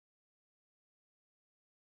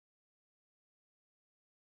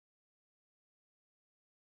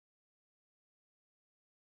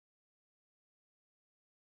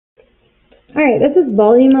All right, this is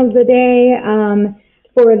volume of the day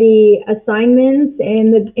for the assignments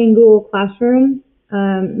in Google Classroom,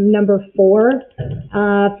 number 4,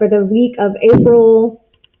 for the week of April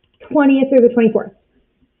 20th through the 24th.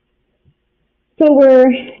 So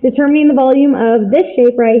we're determining the volume of this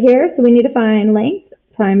shape right here. So we need to find length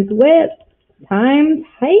times width times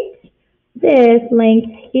height. This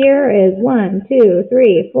length here is 1, 2,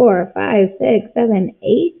 3, 4, 5, 6, 7,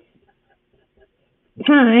 8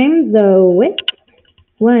 times the width.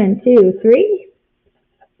 1, 2, 3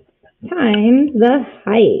 times the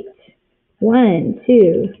height. 1,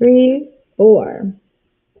 2, 3, 4.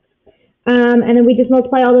 And then we just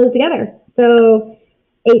multiply all those together. So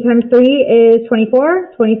 8 times 3 is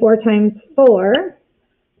 24. 24 times 4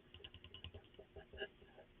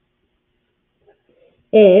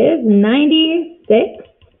 is 96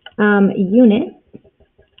 units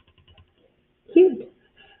cubed.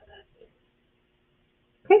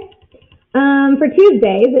 Okay. For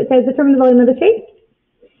Tuesdays, it says determine the volume of the shape.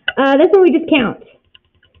 This one we just count.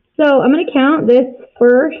 So I'm going to count this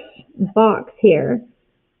first box here.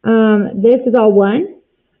 This is all 1,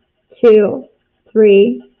 2,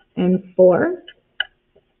 3, and 4.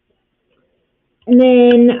 And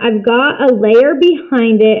then I've got a layer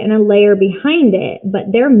behind it and a layer behind it,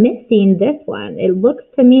 but they're missing this one. It looks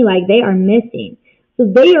to me like they are missing. So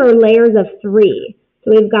they are layers of 3.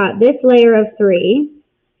 So we've got this layer of 3,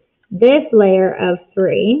 this layer of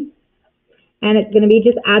 3, and it's going to be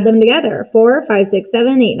just add them together. 4, 5, 6,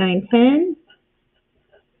 7, 8, 9, 10.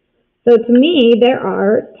 So to me, there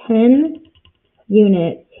are 10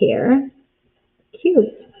 units here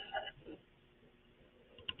cubed.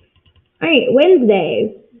 All right,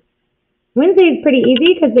 Wednesdays. Wednesday is pretty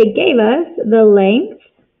easy because they gave us the length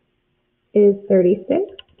is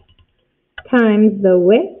 36 times the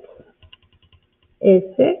width is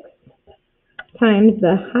 6 times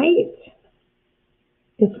the height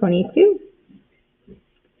is 22.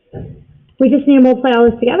 We just need to multiply all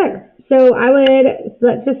this together. So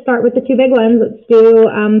let's just start with the two big ones. Let's do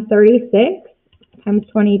 36 times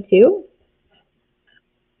 22.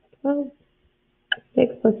 12.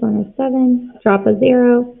 6 plus 1 is 7. Drop a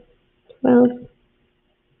 0. 12.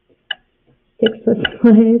 6 plus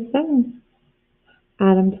 1 is 7.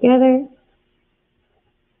 Add them together.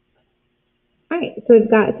 All right, so we've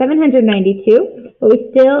got 792, but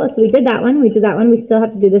so we did that one, we still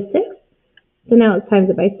have to do the 6. So now let's times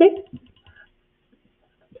it by 6.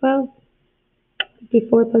 12.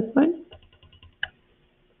 54 plus 1.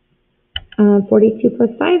 42 plus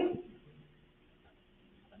 5.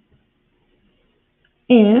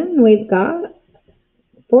 And we've got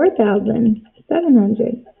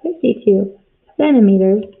 4,752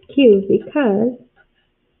 centimeters cubed because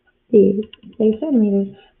these say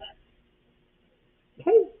centimeters.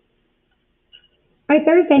 Okay. All right,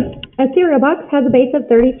 Thursday. A cereal box has a base of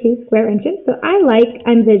 32 square inches. So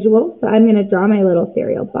I'm visual, so I'm going to draw my little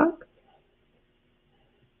cereal box.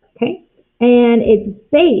 Okay. And it's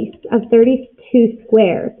base of 32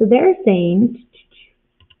 square. So they're saying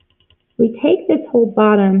we take this whole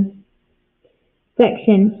bottom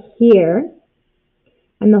section here,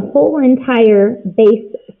 and the whole entire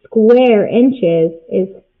base square inches is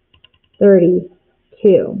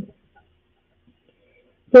 32.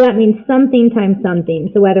 So that means something times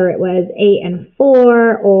something. So whether it was 8 and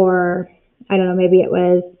 4, or I don't know, maybe it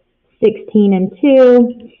was 16 and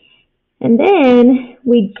 2. And then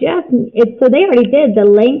so they already did the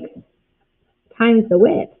length times the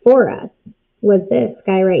width for us, was this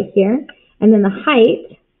guy right here. And then the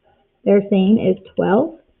height, they're saying, is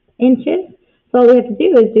 12 inches. So all we have to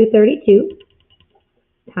do is do 32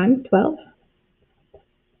 times 12.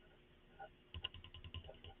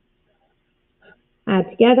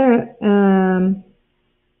 Add together.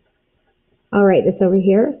 I'll write this over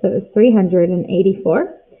here. So it's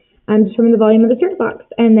 384. Determine the volume of the cereal box.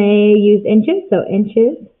 And they use inches, so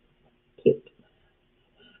inches cubed.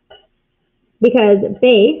 Because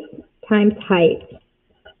base times height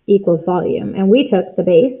equals volume. And we took the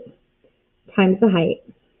base times the height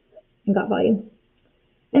and got volume.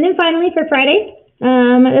 And then finally for Friday,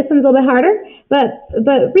 this one's a little bit harder, but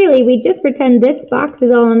really we just pretend this box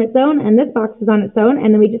is all on its own and this box is on its own,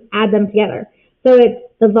 and then we just add them together. So it's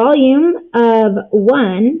the volume of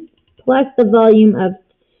 1 plus the volume of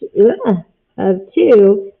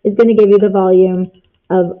 2 is going to give you the volume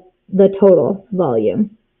of the total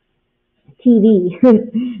volume. TV.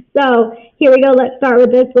 So here we go. Let's start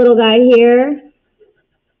with this little guy here.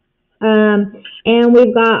 And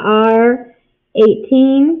we've got our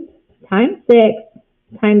 18 times 6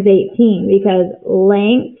 times 18, because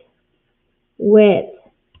length, width,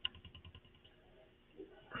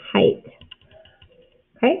 height.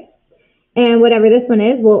 Okay? And whatever this one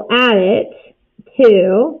is, we'll add it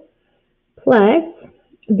to plus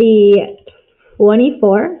the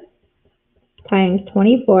 24 times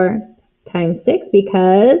 24 times 6,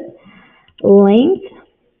 because length,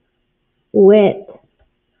 width,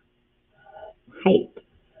 height.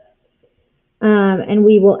 And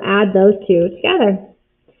we will add those two together.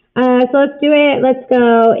 So let's do it. Let's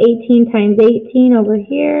go 18 times 18 over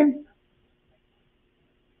here.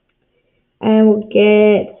 And we'll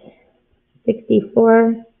get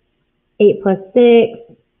 64. 8 plus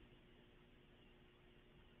 6.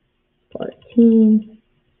 14.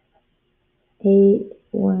 8,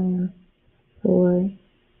 1, 4,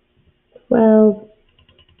 12,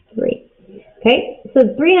 3. Okay, so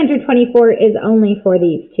 324 is only for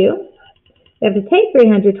these two. We have to take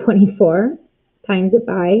 324, times it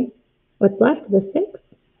by what's left, the 6.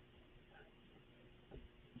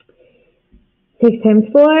 6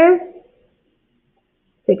 times 4,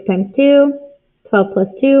 6 times 2, 12 plus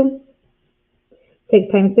 2.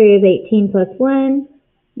 6 times 3 is 18 plus 1,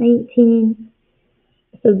 19.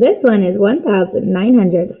 So this one is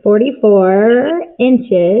 1,944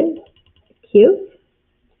 inches cubed.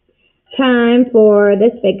 Time for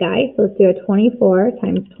this big guy. So let's do a 24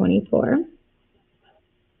 times 24.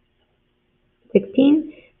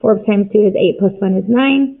 16. 4 times 2 is 8 plus 1 is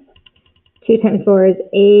 9. 2 times 4 is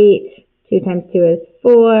 8. 2 times 2 is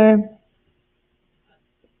 4.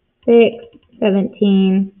 6,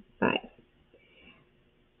 17, 5.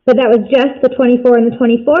 But that was just the 24 and the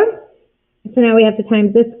 24. So now we have to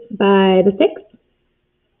times this by the 6.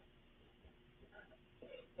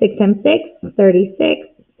 6 times 6, 36.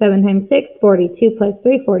 7 times 6, 42 plus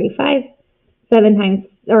 3, 45. 6 times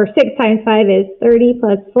 5 is 30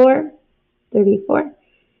 plus 4, 34.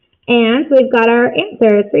 And so we've got our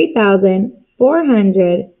answer,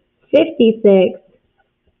 3,456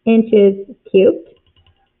 inches cubed.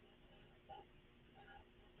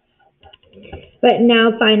 But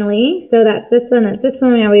now finally, so that's this one,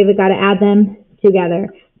 now we've got to add them together.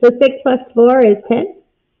 So 6 plus 4 is 10.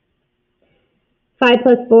 5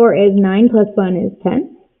 plus 4 is 9 plus 1 is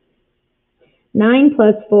 10. 9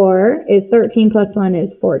 plus 4 is 13 plus 1 is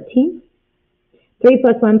 14. 3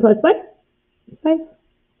 plus 1 plus what? 5.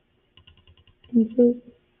 Inches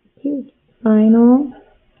cubed. Final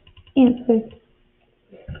answer.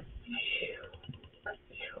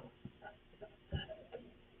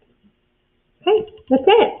 Okay, that's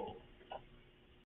it.